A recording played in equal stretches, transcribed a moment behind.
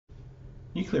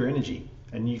Nuclear energy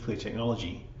and nuclear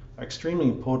technology are extremely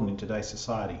important in today's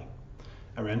society.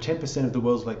 Around 10% of the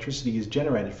world's electricity is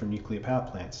generated from nuclear power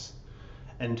plants.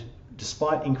 And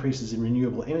despite increases in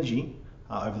renewable energy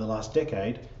over the last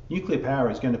decade, nuclear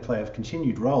power is going to play a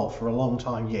continued role for a long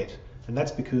time yet. And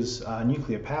that's because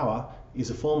nuclear power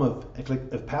is a form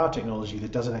of power technology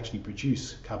that doesn't actually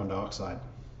produce carbon dioxide.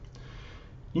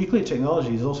 Nuclear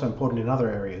technology is also important in other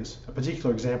areas. A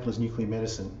particular example is nuclear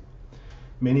medicine.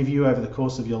 Many of you over the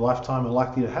course of your lifetime are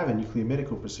likely to have a nuclear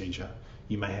medical procedure.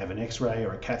 You may have an X-ray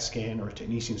or a CAT scan or a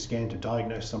technetium scan to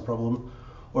diagnose some problem,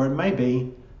 or it may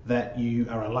be that you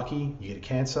are unlucky, you get a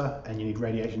cancer and you need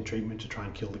radiation treatment to try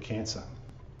and kill the cancer.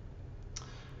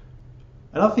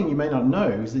 Another thing you may not know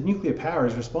is that nuclear power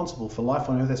is responsible for life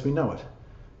on Earth as we know it.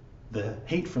 The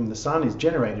heat from the sun is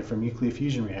generated from nuclear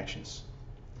fusion reactions.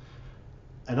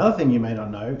 Another thing you may not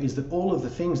know is that all of the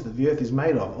things that the Earth is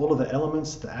made of, all of the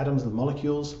elements, the atoms, the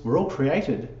molecules, were all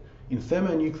created in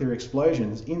thermonuclear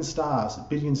explosions in stars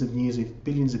billions of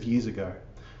years ago.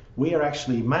 We are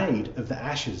actually made of the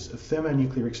ashes of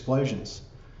thermonuclear explosions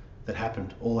that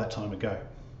happened all that time ago.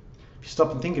 If you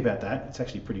stop and think about that, it's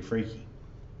actually pretty freaky.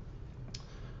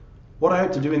 What I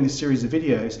hope to do in this series of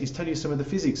videos is tell you some of the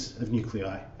physics of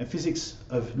nuclei and physics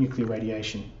of nuclear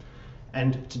radiation.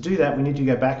 And to do that, we need to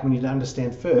go back and we need to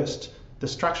understand first the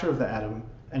structure of the atom,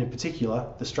 and in particular,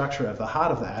 the structure of the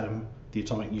heart of the atom, the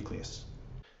atomic nucleus.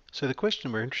 So the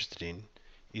question we're interested in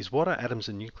is, what are atoms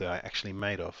and nuclei actually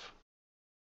made of?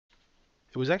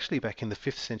 It was actually back in the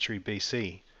 5th century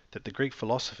BC that the Greek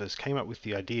philosophers came up with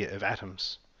the idea of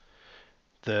atoms.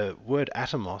 The word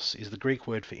atomos is the Greek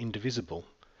word for indivisible,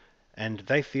 and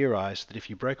they theorized that if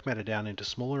you broke matter down into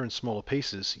smaller and smaller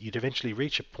pieces, you'd eventually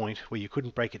reach a point where you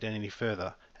couldn't break it down any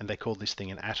further, and they called this thing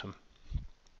an atom.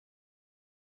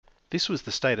 This was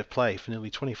the state of play for nearly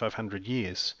 2,500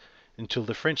 years, until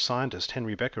the French scientist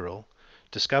Henri Becquerel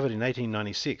discovered in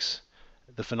 1896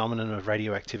 the phenomenon of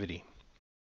radioactivity.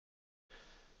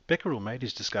 Becquerel made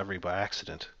his discovery by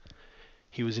accident.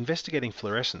 He was investigating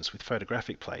fluorescence with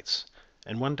photographic plates,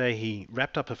 and one day he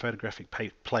wrapped up a photographic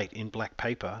plate in black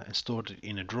paper and stored it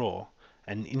in a drawer,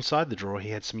 and inside the drawer he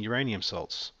had some uranium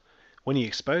salts. When he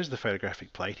exposed the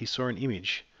photographic plate, he saw an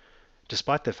image,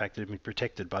 despite the fact that it had been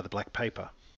protected by the black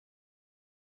paper.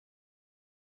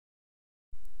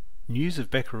 News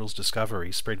of Becquerel's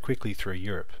discovery spread quickly through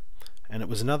Europe, and it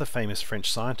was another famous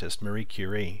French scientist, Marie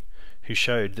Curie, who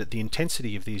showed that the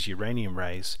intensity of these uranium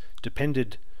rays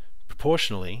depended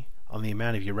proportionally on the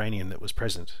amount of uranium that was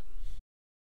present.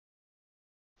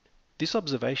 This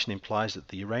observation implies that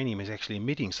the uranium is actually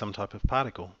emitting some type of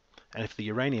particle, and if the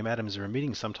uranium atoms are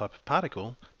emitting some type of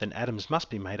particle, then atoms must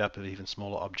be made up of even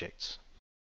smaller objects.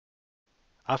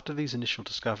 After these initial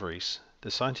discoveries,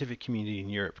 the scientific community in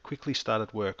Europe quickly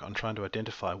started work on trying to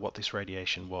identify what this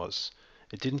radiation was.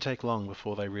 It didn't take long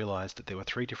before they realized that there were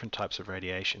 3 different types of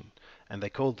radiation, and they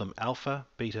called them alpha,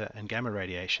 beta, and gamma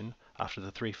radiation after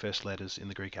the 3 first letters in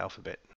the Greek alphabet.